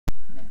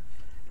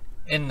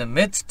In the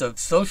midst of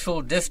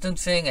social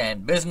distancing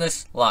and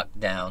business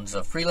lockdowns,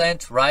 a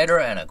freelance writer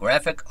and a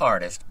graphic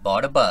artist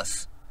bought a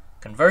bus,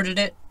 converted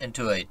it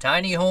into a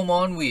tiny home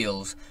on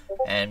wheels,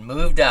 and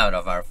moved out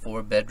of our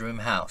 4-bedroom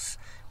house.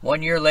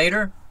 1 year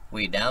later,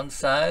 we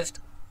downsized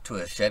to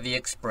a Chevy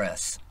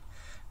Express.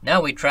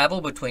 Now we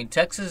travel between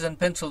Texas and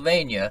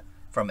Pennsylvania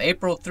from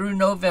April through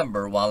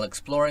November while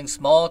exploring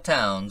small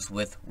towns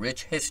with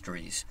rich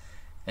histories.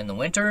 In the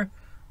winter,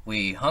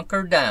 we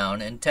hunker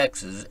down in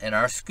Texas in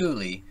our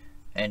schoolie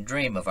and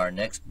dream of our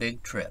next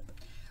big trip.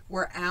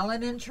 We're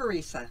Alan and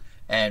Teresa.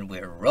 And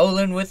we're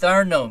rolling with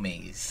our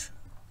nomies.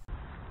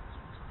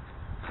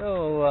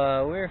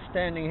 So we're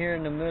standing here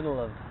in the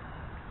middle of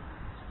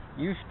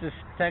Eustace,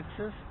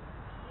 Texas,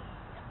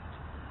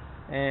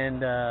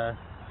 and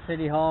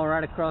City Hall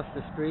right across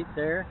the street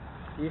there.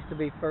 Used to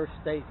be First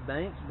State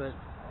Bank, but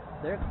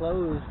they're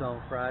closed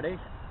on Fridays.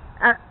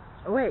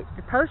 Wait,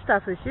 the post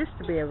office used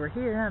to be over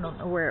here. I don't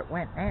know where it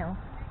went now.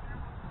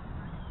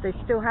 They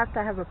still have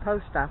to have a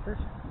post office.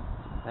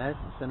 That's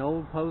an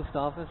old post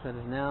office that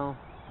is now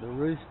the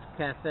Roost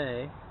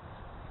Cafe.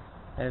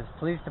 There's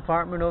police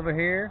department over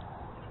here.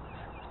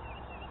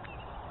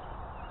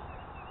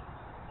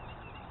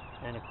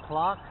 And a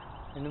clock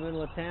in the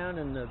middle of town,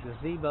 and the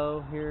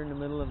gazebo here in the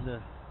middle of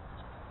the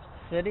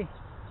city.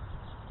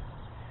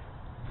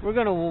 We're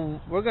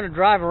gonna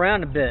drive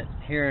around a bit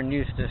here in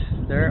Eustace.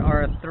 There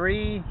are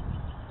 3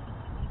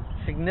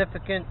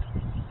 significant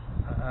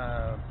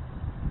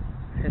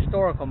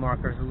historical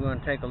markers we're going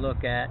to take a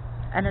look at.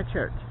 And a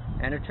church.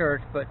 And a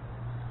church, but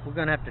we're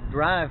going to have to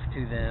drive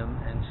to them,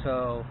 and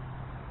so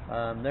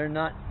they're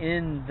not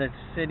in the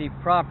city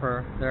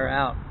proper, they're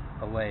out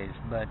a ways.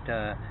 But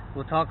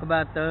we'll talk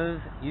about those.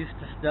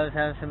 Eustace does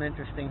have some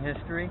interesting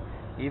history,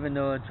 even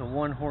though it's a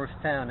 1-horse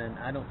town, and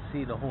I don't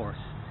see the horse.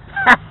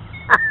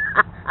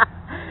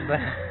 But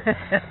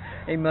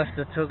he must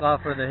have took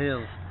off for the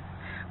hills.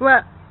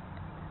 Well,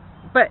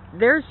 but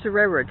there's the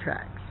railroad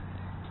tracks.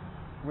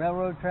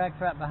 Railroad tracks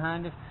right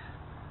behind us.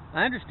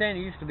 I understand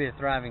it used to be a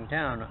thriving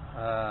town,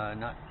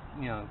 not,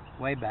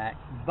 way back,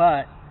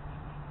 but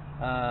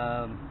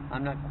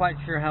I'm not quite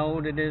sure how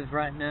old it is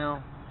right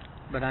now,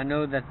 but I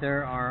know that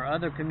there are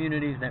other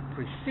communities that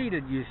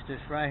preceded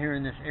Eustace right here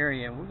in this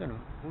area, and we're gonna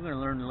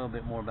learn a little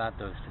bit more about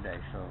those today,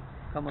 so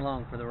come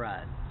along for the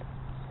ride.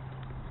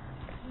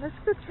 Let's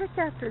go check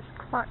out this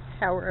clock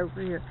tower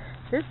over here.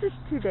 This is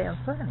too damn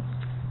funny.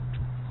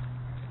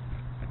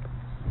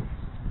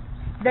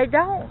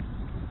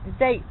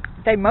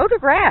 They mow the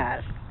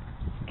grass,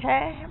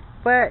 okay?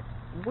 But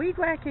weed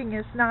whacking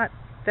is not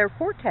their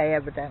forte,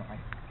 evidently.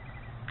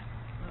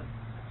 Look,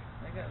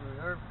 they got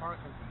reserved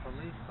parking for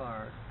police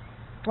cars.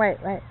 Wait.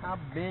 How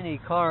many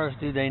cars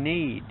do they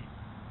need?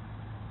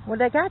 Well,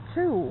 they got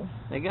 2.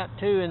 They got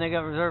 2, and they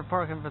got reserved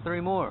parking for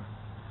 3 more.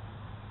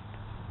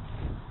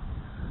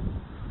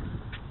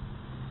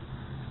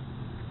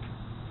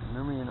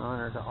 Memory and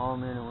honor to all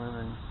men and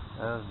women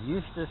of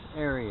Eustace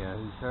area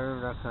who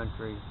served our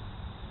country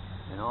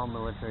in all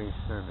military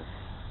service.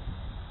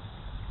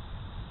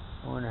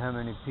 I wonder how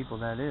many people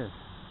that is.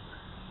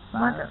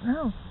 5? I don't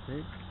know. 6?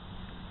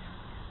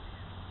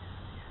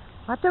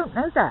 I don't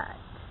know that.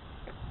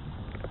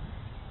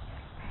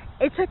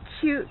 It's a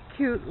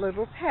cute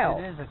little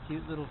town. It is a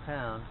cute little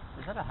town.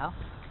 Is that a house?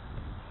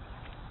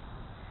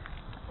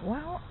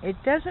 Well, it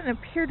doesn't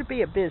appear to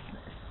be a business.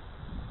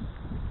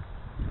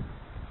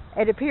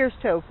 It appears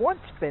to have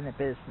once been a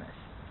business.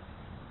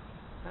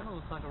 Kind of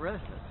looks like a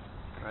residence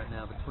right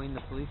now between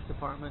the police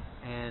department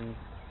and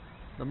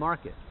the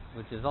market,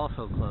 which is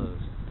also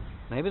closed.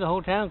 Maybe the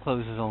whole town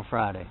closes on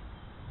Friday.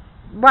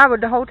 Why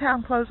would the whole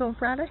town close on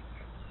Friday?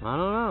 I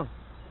don't know.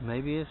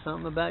 Maybe it's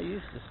something about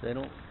Eustace. They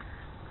don't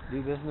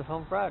do business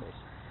on Fridays.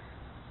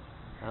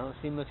 I don't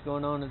see much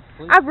going on at the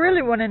police I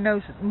really want to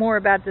know more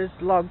about this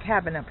log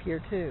cabin up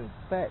here, too.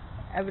 But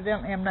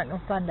evidently I'm not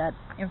going to find that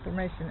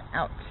information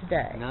out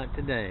today. Not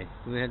today.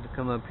 We had to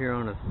come up here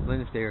on a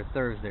Wednesday or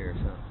Thursday or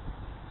something.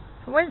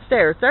 Wednesday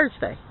or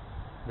Thursday?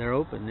 They're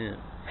open then.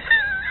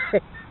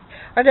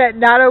 Are they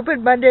not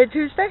open Monday and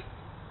Tuesday?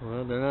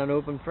 Well, they're not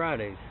open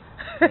Fridays.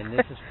 And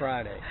this is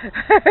Friday.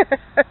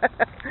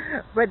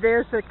 But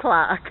there's the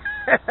clock.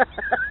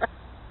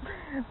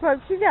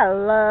 Folks, you gotta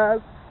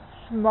love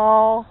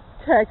small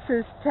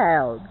Texas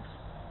towns.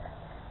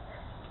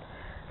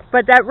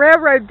 But that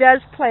railroad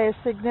does play a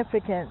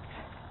significance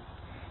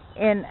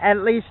in at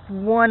least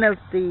one of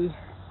the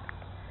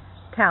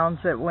towns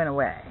that went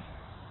away.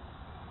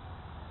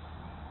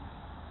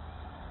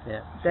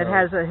 Yeah. That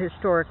has a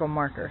historical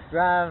marker.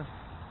 Drive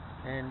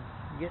and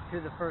get to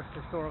the first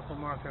historical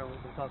marker, and we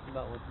can talk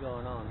about what's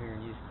going on here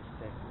in Eustace,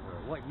 Texas,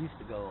 or what used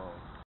to go on.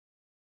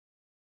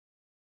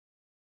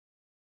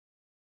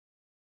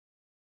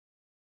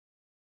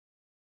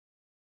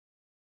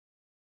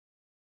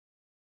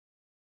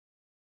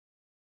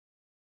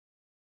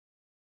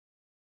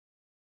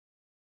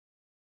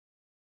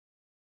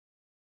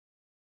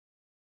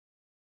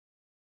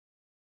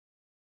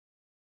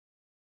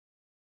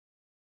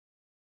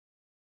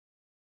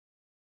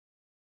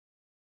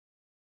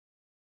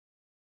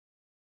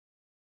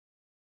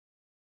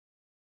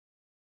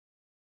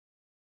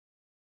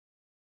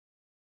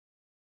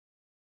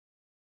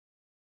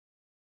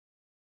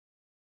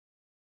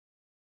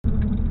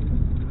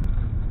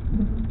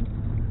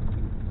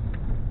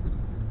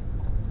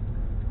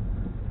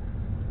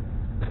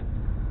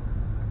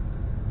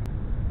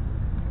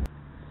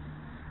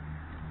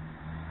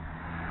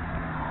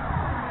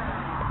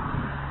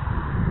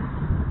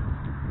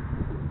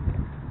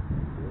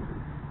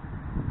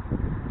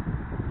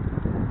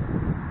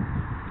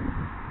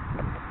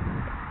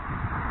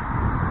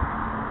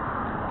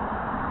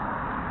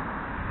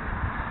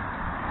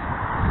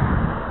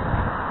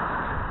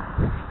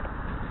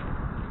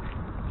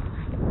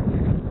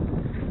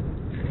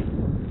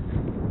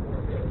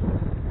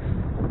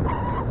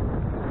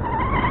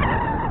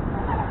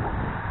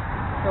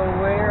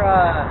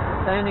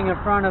 standing in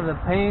front of the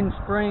Payne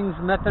Springs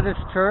Methodist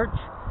Church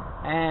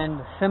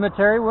and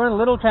Cemetery. We're in a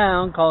little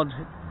town called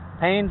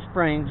Payne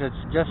Springs. It's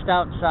just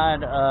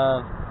outside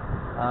of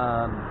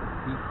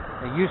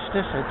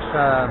Eustace.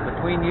 It's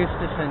between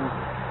Eustace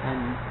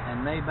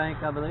and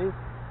Maybank, I believe.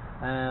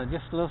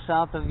 Just a little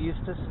south of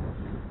Eustace.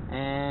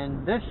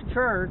 And this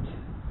church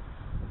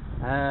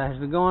has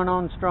been going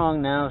on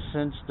strong now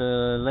since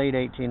the late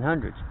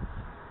 1800s.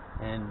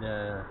 And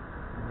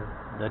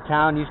the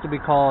town used to be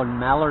called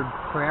Mallard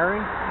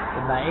Prairie.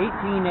 But by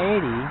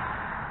 1880,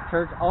 the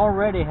church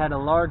already had a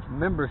large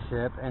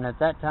membership, and at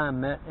that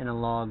time met in a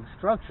log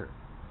structure.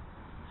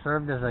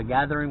 Served as a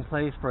gathering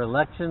place for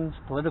elections,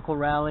 political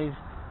rallies,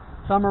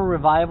 summer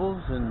revivals,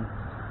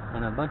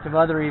 and a bunch of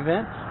other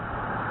events.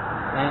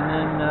 And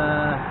then,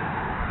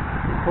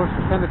 of course,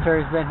 the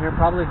cemetery's been here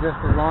probably just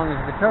as long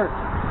as the church.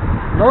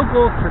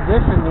 Local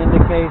tradition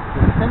indicates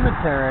the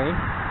cemetery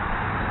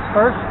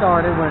first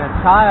started when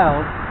a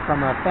child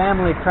from a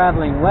family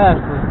traveling west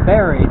was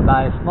buried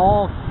by a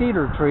small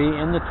cedar tree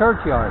in the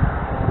churchyard.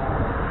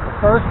 The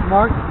first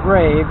marked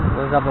grave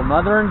was of a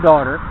mother and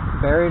daughter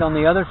buried on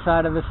the other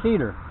side of the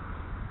cedar.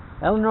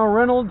 Eleanor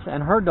Reynolds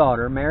and her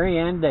daughter, Mary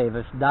Ann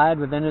Davis, died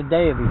within a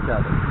day of each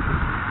other.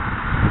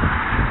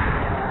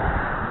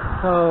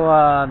 So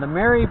the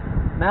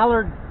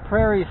Mallard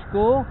Prairie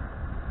School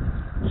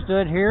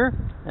stood here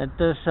at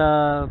this,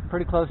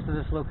 pretty close to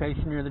this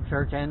location near the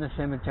church and the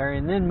cemetery,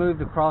 and then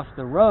moved across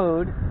the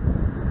road.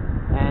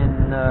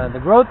 And the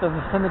growth of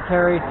the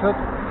cemetery took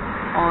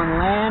on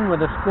land where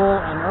the school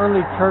and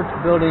early church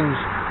buildings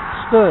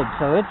stood.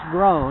 So it's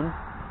grown,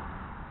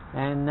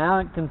 and now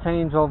it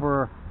contains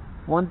over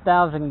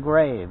 1,000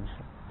 graves.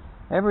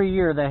 Every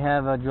year they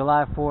have a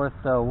July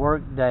 4th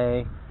work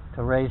day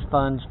to raise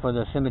funds for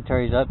the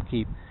cemetery's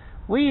upkeep.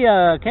 We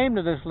came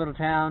to this little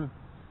town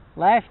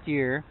last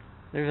year.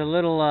 There's a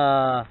little,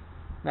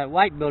 that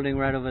white building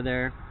right over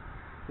there.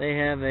 They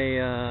have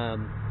a,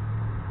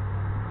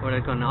 what do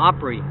they call it, an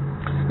Opry.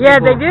 Yeah,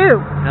 they do.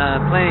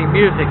 Playing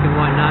music and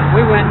whatnot.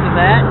 We went to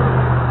that,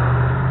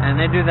 and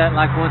they do that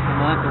like once a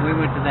month, and we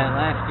went to that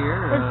last year.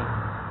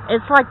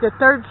 It's like the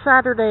third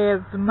Saturday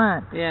of the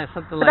month. Yeah,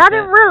 something but like that. But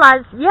I didn't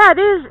realize, yeah, it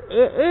is.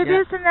 It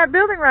is in that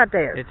building right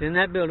there. It's in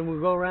that building. We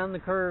go around the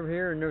curve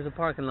here, and there's a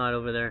parking lot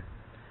over there.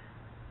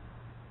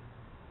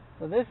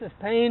 So this is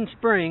Payne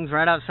Springs,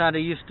 right outside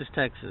of Eustace,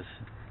 Texas.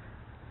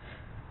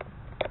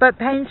 But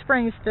Payne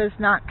Springs does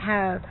not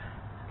have...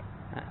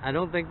 I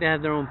don't think they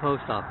have their own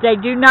post office. They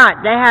do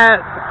not. They have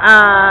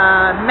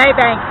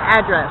Maybank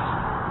address.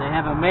 They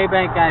have a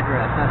Maybank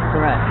address, that's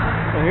correct.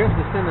 So here's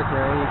the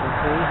cemetery, you can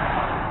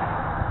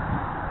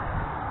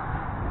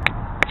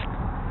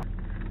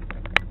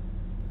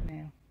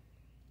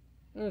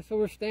see. So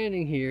we're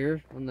standing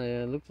here on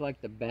the, looks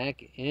like the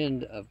back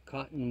end of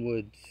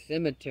Cottonwood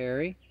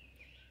Cemetery.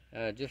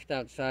 Just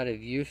outside of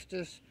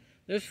Eustace.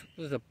 This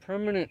was a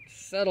permanent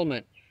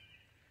settlement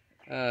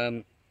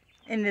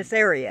in this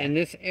area. In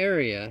this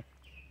area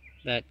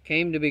that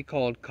came to be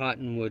called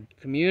Cottonwood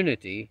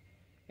Community,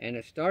 and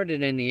it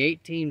started in the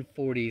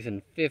 1840s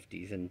and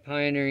 50s, and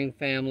pioneering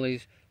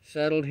families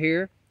settled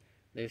here.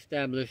 They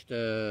established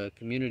a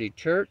community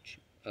church,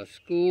 a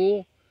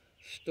school,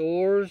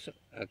 stores,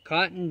 a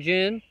cotton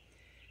gin,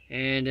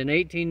 and in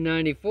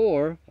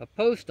 1894 a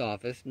post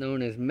office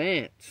known as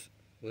Mance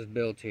was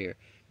built here.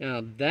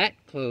 Now, that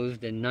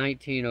closed in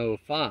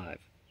 1905.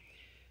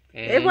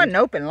 And it wasn't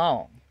open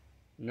long.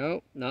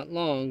 No, not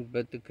long,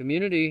 but the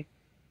community,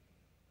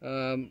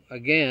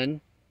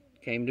 again,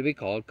 came to be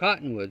called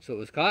Cottonwood. So it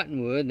was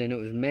Cottonwood, then it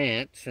was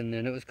Mance, and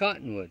then it was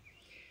Cottonwood.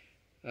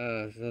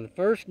 So the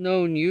first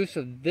known use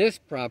of this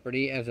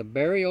property as a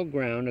burial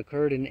ground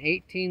occurred in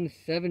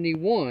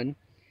 1871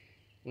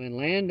 when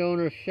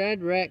landowner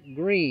Shadrach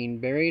Green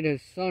buried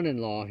his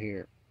son-in-law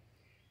here.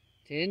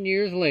 10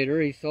 years later,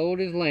 he sold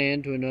his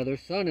land to another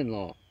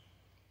son-in-law.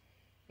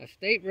 A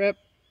state rep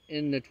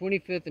in the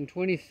 25th and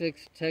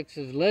 26th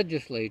Texas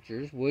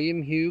legislatures,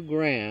 William Hugh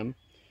Graham,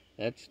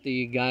 that's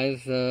the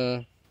guy's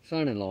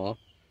son-in-law,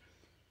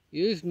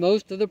 used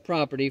most of the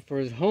property for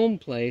his home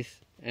place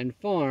and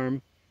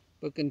farm,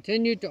 but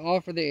continued to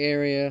offer the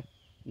area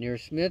near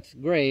Smith's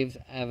graves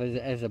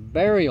as a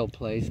burial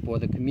place for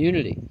the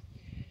community.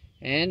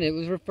 And it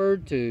was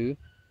referred to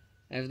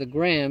as the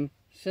Graham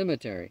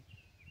Cemetery.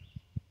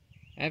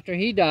 After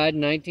he died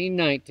in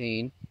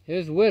 1919,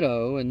 his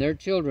widow and their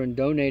children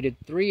donated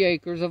 3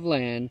 acres of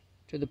land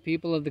to the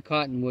people of the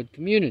Cottonwood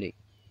community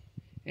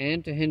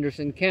and to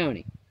Henderson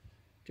County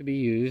to be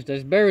used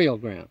as burial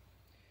ground.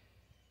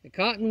 The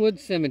Cottonwood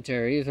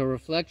Cemetery is a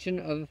reflection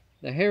of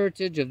the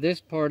heritage of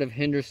this part of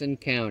Henderson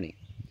County.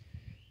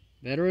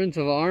 Veterans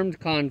of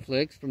armed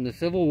conflicts from the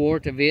Civil War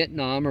to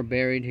Vietnam are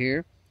buried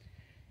here,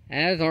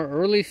 as are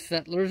early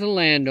settlers and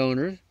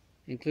landowners,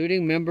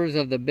 including members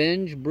of the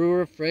Binge,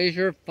 Brewer,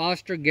 Fraser,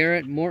 Foster,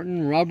 Garrett,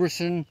 Morton,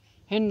 Robertson,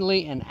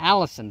 Hindley, and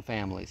Allison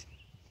families.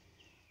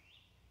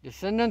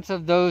 Descendants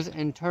of those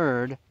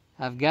interred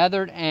have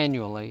gathered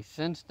annually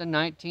since the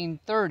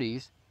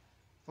 1930s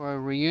for a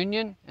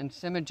reunion and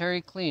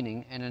cemetery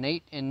cleaning, and in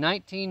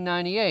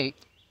 1998,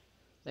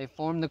 they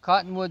formed the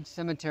Cottonwood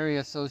Cemetery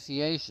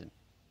Association.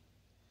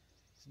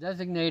 It's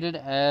designated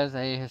as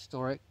a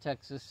historic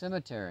Texas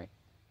cemetery.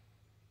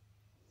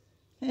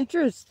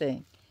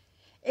 Interesting.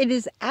 It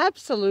is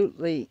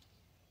absolutely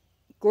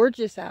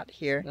gorgeous out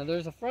here. Now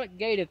there's a front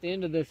gate at the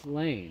end of this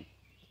lane.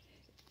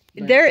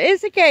 There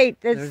is a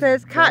gate that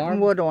says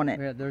Cottonwood on it.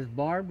 Yeah, there's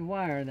barbed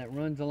wire that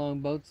runs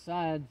along both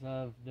sides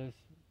of this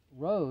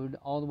road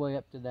all the way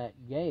up to that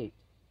gate.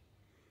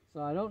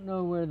 So I don't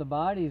know where the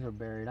bodies are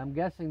buried. I'm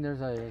guessing there's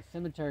a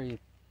cemetery.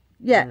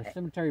 Yeah. There's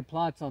cemetery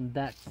plots on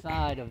that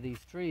side of these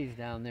trees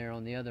down there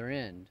on the other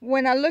end.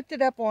 When I looked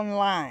it up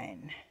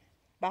online,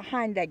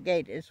 behind that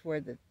gate is where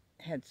the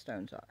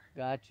headstones are.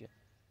 Gotcha.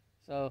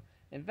 So,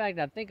 in fact,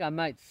 I think I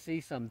might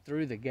see some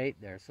through the gate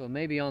there. So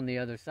maybe on the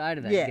other side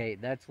of that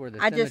gate, that's where the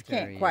cemetery is. I just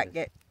can't quite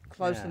get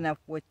close enough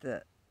with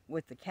the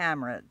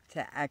camera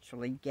to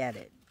actually get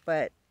it.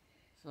 But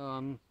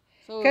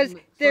because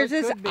there's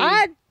this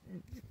odd,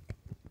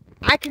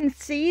 I can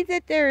see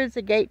that there is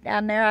a gate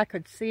down there. I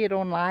could see it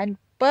online,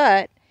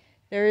 but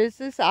there is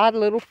this odd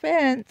little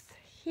fence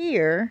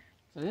here.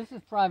 So this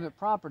is private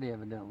property,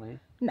 evidently.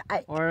 No,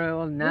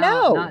 well,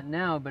 now, not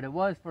now, but it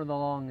was for the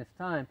longest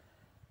time.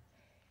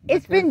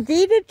 It's been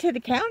deeded to the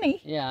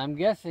county. Yeah, I'm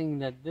guessing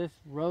that this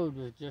road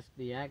was just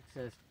the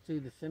access to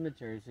the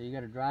cemetery, so you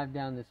got to drive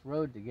down this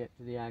road to get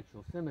to the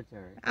actual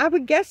cemetery. I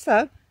would guess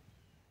so.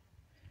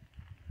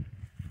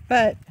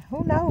 But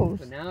who knows?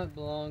 So now it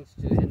belongs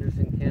to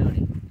Henderson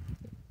County.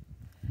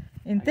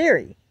 In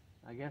theory.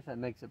 I guess that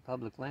makes it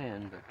public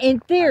land. But in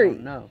theory. I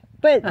don't know.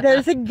 But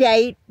there's a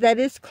gate that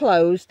is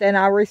closed, and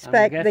I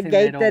respect the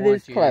gate that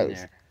is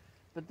closed.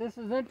 But this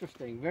is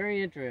interesting,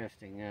 very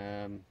interesting.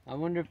 I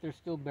wonder if they're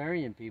still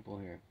burying people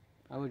here.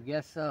 I would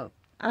guess so.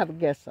 I would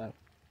guess so.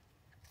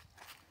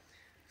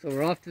 So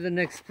we're off to the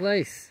next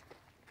place.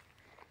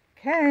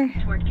 Okay.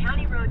 Toward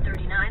County Road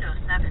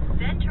 3907.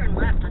 Then turn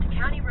left onto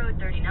County Road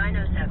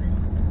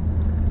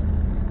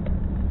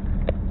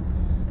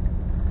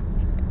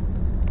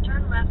 3907.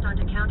 Turn left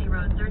onto County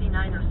Road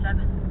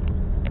 3907.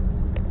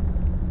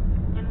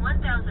 In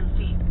 1,000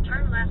 feet,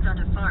 turn left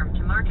onto Farm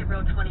to Market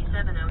Road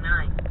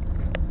 2709.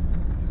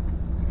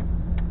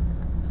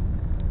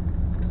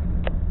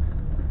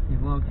 You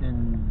walked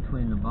in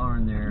between the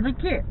barn there. Look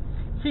here.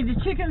 See the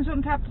chickens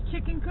on top of the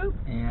chicken coop?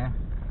 Yeah.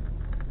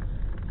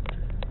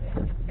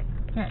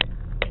 Okay.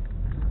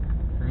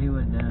 So he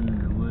went down in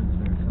the woods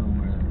or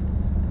somewhere.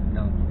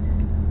 Donkey.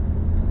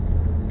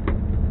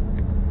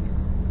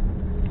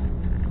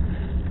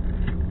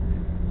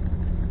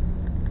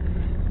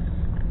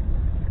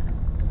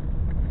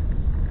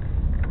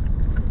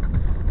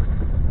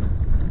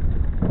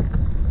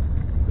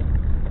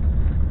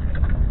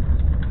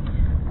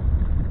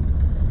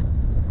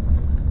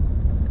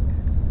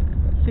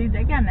 See,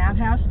 they got an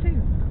outhouse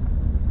too.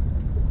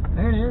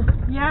 There it is.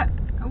 Yeah.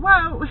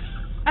 Whoa.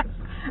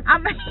 I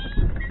mean,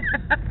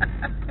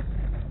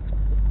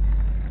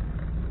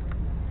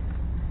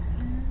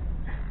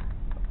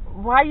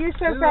 why are you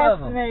so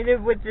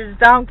fascinated with this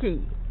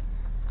donkey?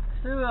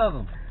 2 of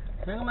them.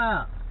 Bring them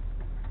out.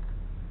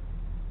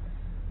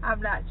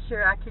 I'm not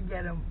sure I can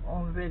get them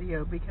on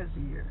video because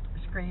of your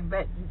screen,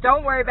 but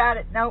don't worry about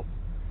it. Nope.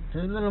 2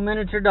 little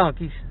miniature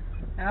donkeys.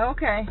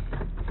 Okay.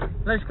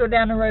 Let's go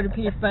down the road a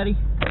piece, buddy.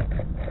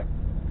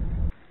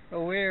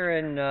 So we're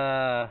in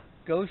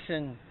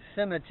Goshen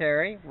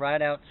Cemetery,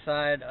 right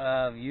outside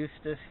of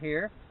Eustace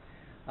here.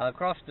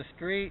 Across the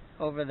street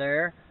over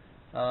there,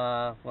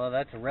 well,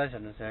 that's a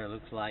residence there, it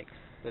looks like.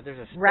 But there's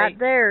a state right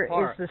there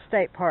park. Is the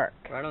state park.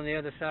 Right on the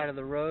other side of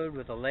the road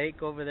with a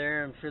lake over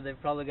there. I'm sure they've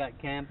probably got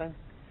camping.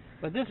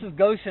 But this is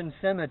Goshen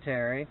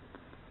Cemetery,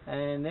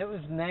 and it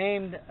was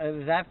named, it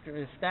was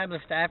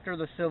established after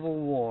the Civil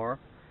War,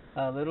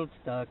 a little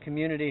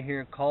community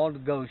here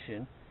called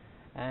Goshen.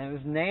 And it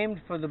was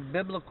named for the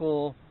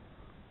biblical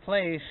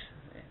place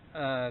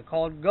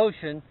called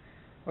Goshen,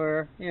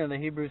 where, you know, the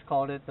Hebrews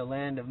called it the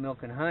land of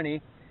milk and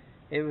honey.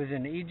 It was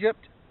in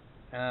Egypt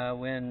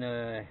when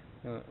the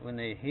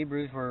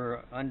Hebrews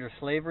were under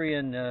slavery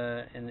in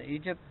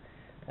Egypt.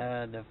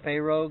 The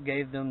Pharaoh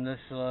gave them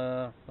this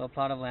little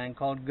plot of land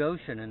called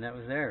Goshen, and that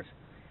was theirs.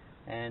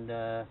 And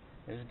it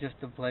was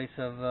just a place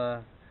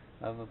that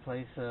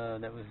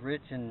was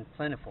rich and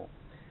plentiful,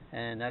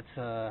 and that's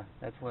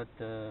what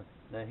the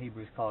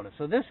Hebrews called it.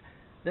 So this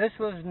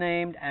was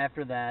named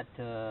after that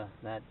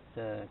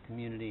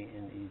community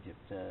in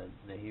Egypt,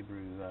 the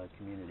Hebrew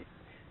community,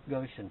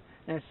 Goshen.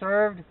 And it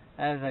served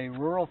as a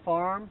rural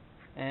farm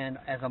and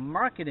as a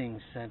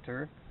marketing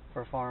center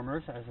for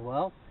farmers as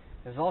well.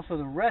 It was also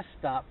the rest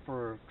stop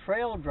for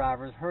trail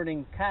drivers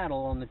herding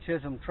cattle on the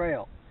Chisholm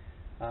Trail,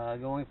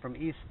 going from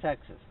East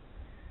Texas.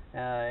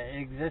 It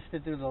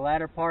existed through the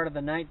latter part of the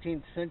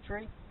 19th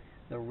century.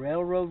 The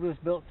railroad was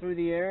built through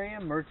the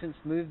area. Merchants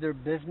moved their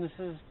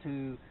businesses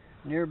to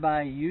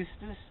nearby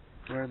Eustace,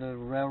 where the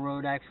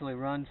railroad actually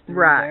runs through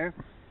there,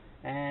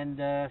 and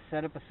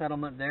set up a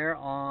settlement there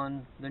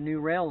on the new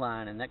rail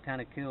line, and that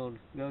kind of killed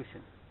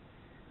Goshen.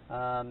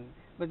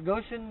 But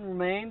Goshen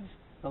remains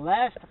The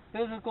last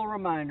physical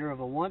reminder of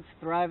a once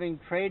thriving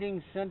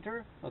trading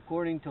center,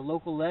 according to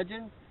local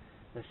legend,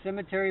 the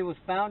cemetery was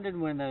founded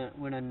when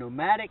a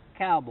nomadic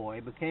cowboy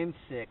became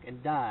sick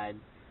and died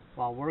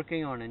while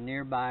working on a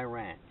nearby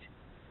ranch.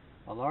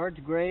 A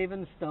large grave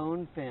and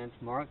stone fence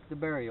marked the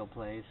burial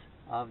place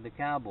of the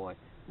cowboy.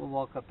 We'll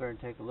walk up there and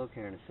take a look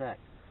here in a sec.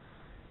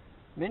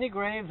 Many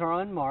graves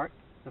are unmarked.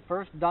 The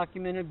first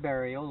documented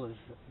burial is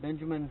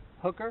Benjamin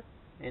Hooker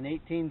in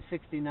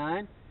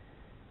 1869.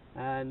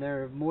 And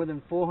there are more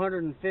than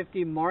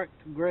 450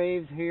 marked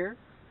graves here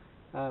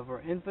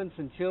for infants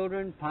and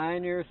children,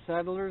 pioneer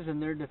settlers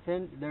and their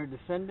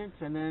descendants,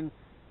 and then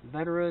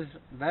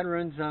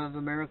veterans of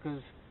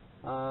America's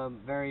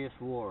various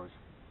wars.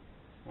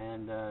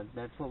 And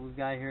that's what we've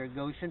got here at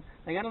Goshen.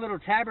 They got a little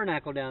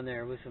tabernacle down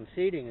there with some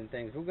seating and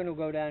things. We're going to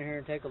go down here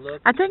and take a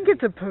look. I think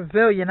it's a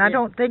pavilion. Yeah. I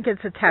don't think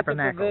it's a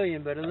tabernacle. It's a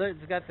pavilion, but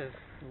it's got the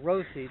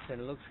row seats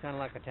and it looks kind of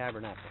like a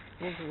tabernacle.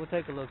 We'll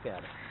take a look at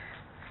it.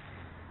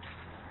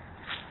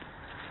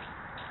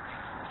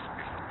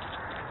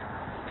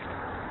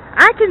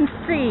 I can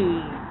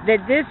see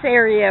that this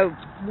area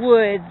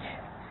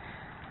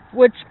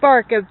would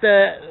spark of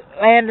the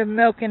land of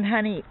milk and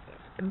honey,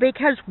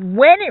 because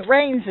when it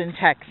rains in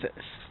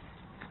Texas,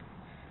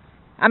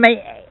 I mean,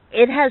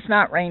 it has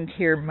not rained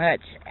here much,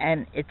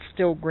 and it's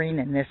still green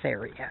in this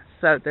area.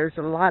 So there's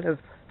a lot of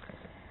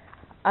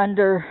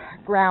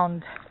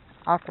underground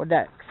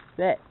aqueducts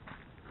that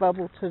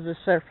bubble to the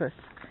surface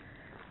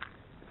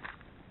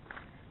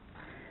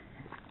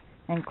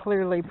and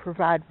clearly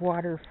provide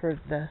water for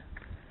the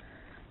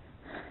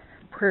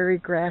prairie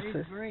grasses.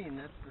 It's green,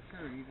 that's for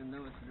sure, even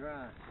though it's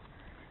dry.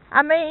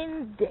 I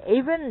mean,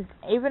 even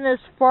as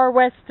far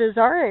west as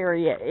our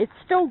area, it's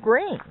still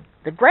green.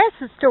 The grass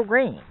is still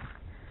green.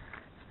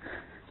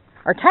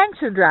 Our tanks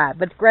are dry,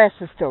 but the grass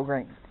is still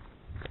green.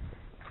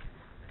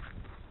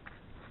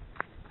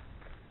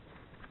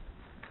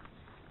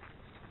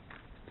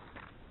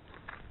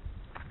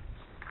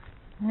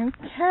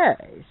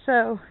 Okay,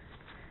 so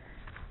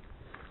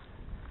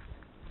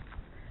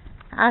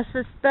I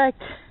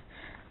suspect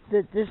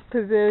that this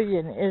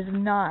pavilion is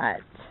not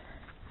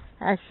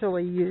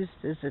actually used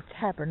as a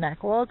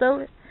tabernacle,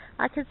 although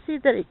I could see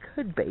that it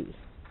could be.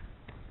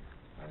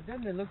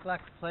 Doesn't it look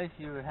like a place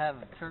you would have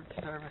a church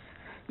service?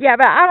 Yeah,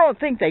 but I don't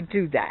think they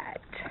do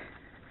that.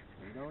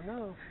 We don't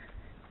know.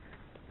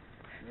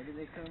 Maybe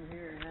they come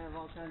here and have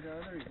all kinds of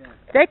other events.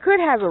 They could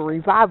have a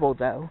revival,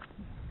 though.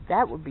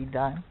 That would be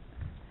done.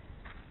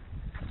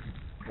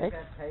 They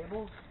got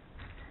tables.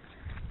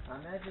 I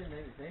imagine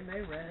they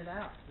may rent it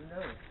out. Who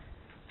knows?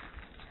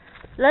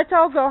 Let's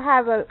all go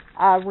have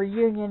a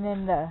reunion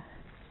in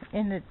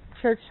the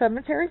church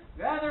cemetery.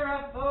 Gather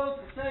up,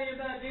 folks, to tell you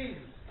about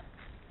Jesus.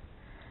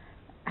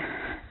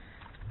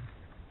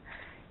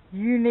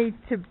 You need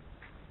to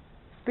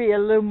be a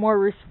little more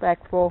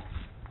respectful.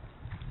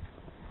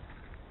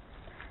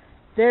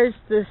 There's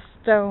the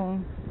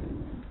stone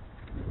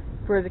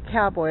for the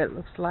cowboy, it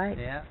looks like.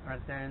 Yeah,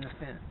 right there in the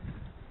fence.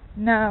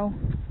 No,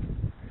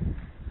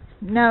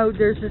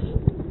 there's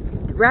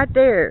right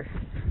there.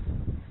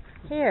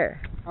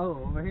 Here.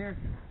 Oh, over here?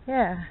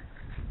 Yeah.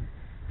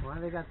 Why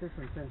they got this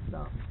one fenced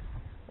off?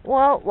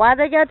 Well, why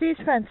they got these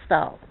fenced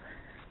off?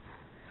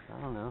 I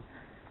don't know.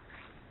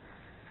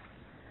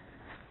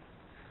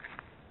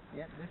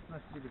 Yep, this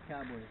must be the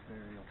cowboy's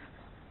burial.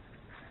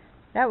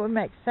 That would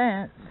make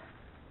sense.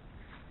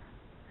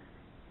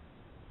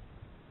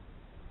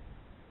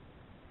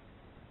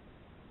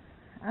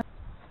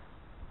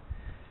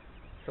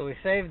 So we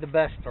saved the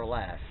best for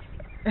last.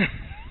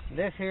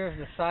 This here is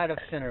the site of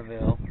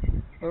Centerville.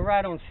 We're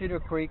right on Cedar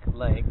Creek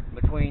Lake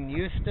between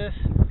Eustace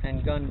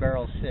and Gun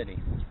Barrel City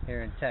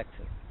here in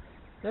Texas.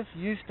 This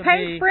used to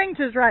Pain Springs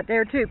is right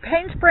there too.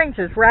 Pain Springs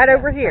is right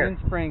over here.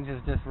 Pain Springs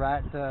is just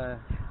right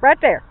right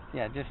there.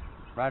 Yeah, just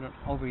right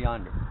over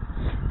yonder.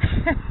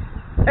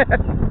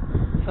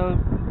 So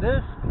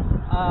this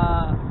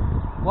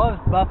was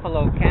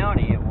Buffalo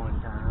County at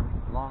one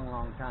time,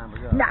 long time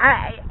ago. No,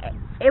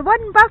 it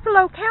wasn't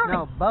Buffalo County.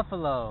 No,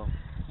 Buffalo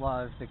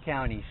was the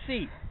county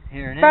seat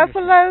here in Henderson.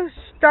 Buffalo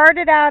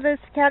started out as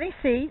county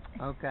seat.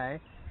 Okay,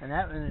 and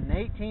that was in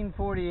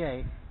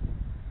 1848.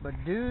 But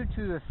due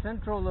to a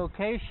central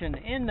location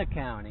in the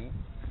county,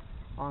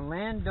 on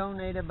land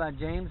donated by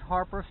James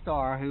Harper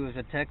Starr, who was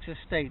a Texas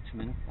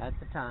statesman at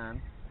the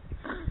time,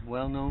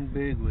 well-known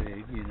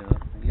bigwig, you know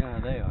how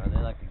they are. They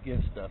like to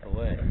give stuff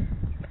away.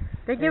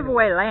 They give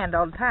away land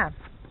all the time.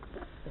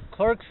 The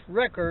clerk's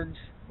records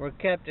were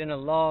kept in a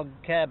log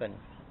cabin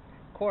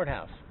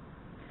courthouse.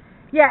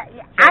 Yeah,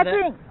 I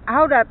think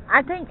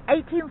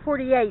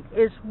 1848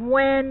 is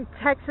when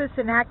Texas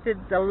enacted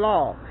the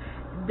law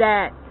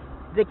that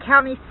the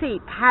county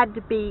seat had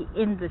to be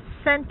in the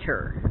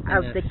center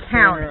of the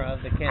county.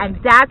 And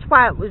that's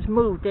why it was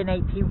moved in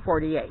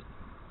 1848.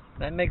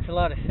 That makes a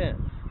lot of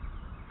sense.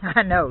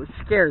 I know, it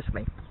scares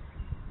me.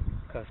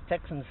 Because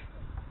Texans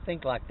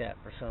think like that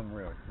for some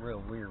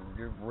real weird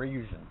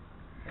reason.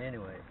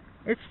 Anyway.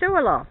 It's still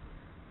a law.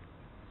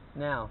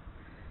 Now,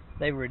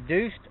 they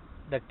reduced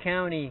the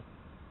county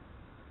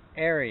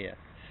area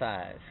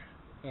size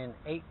in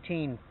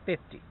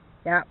 1850.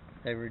 Yeah.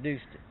 They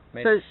reduced it,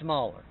 made it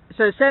smaller.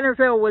 So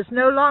Centerville was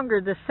no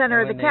longer the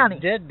center of the county.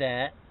 When they did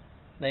that,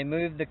 they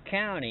moved the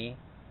county.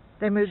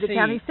 They moved the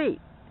county seat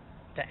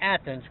to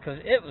Athens because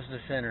it was the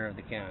center of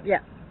the county. Yeah.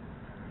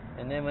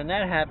 And then when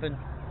that happened,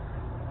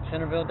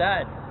 Centerville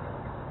died.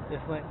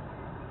 Just went.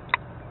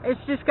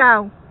 It's just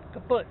gone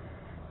kaput.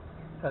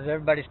 Because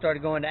everybody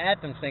started going to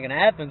Athens, thinking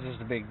Athens was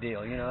the big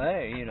deal. You know,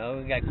 hey, you know,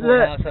 we got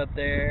courthouse up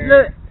there.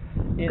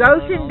 Look,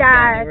 Goshen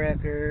died.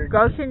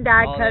 Goshen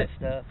died all that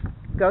stuff.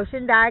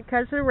 Goshen died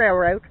because of the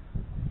railroad.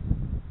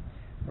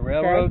 The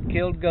railroad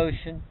killed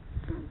Goshen.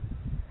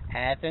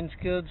 Athens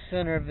killed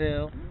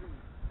Centerville.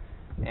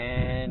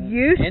 And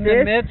Eustace in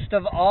the midst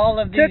of all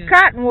of these, took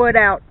Cottonwood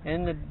out.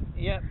 and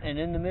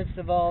in the midst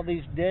of all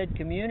these dead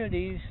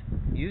communities,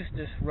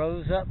 Eustace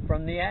rose up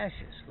from the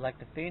ashes like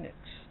the phoenix.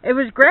 It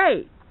was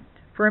great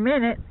for a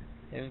minute.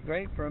 It was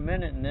great for a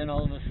minute, and then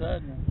all of a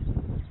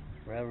sudden,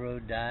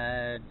 railroad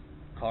died,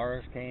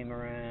 cars came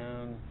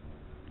around.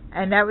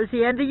 And that was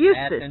the end of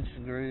Eustace. Athens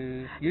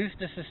grew.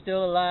 Eustace is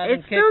still alive it's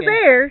and kicking. Still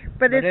there,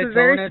 but it's a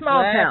very small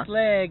on its last town.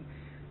 leg,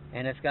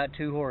 and it's got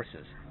 2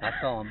 horses. I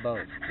saw them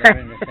both. They're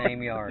in the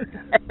same yard.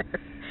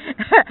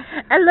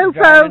 Hello,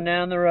 driving folks.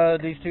 down the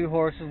road, these 2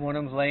 horses, one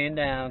of them's laying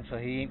down, so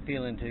he ain't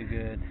feeling too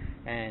good.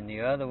 And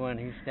the other one,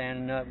 he's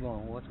standing up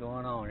going, what's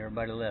going on?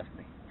 Everybody left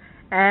me.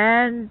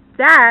 And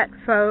that,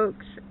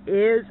 folks,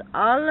 is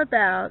all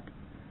about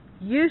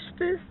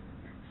Eustace,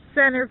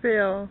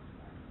 Centerville,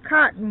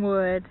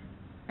 Cottonwood,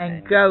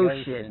 and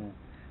Goshen.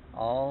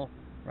 All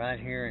right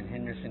here in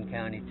Henderson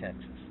County,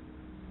 Texas.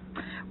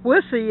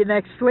 We'll see you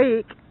next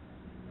week.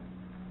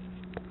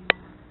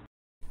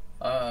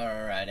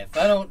 Alright, if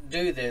I don't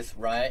do this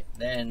right,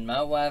 then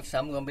I'm going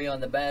to be on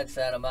the bad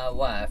side of my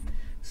wife.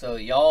 So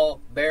y'all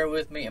bear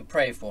with me and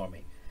pray for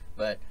me.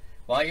 But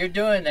while you're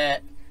doing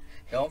that,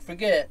 don't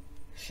forget,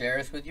 share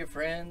us with your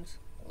friends.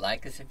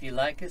 Like us if you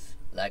like us.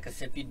 Like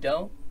us if you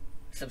don't.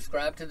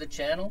 Subscribe to the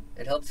channel.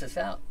 It helps us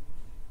out.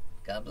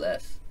 God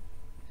bless.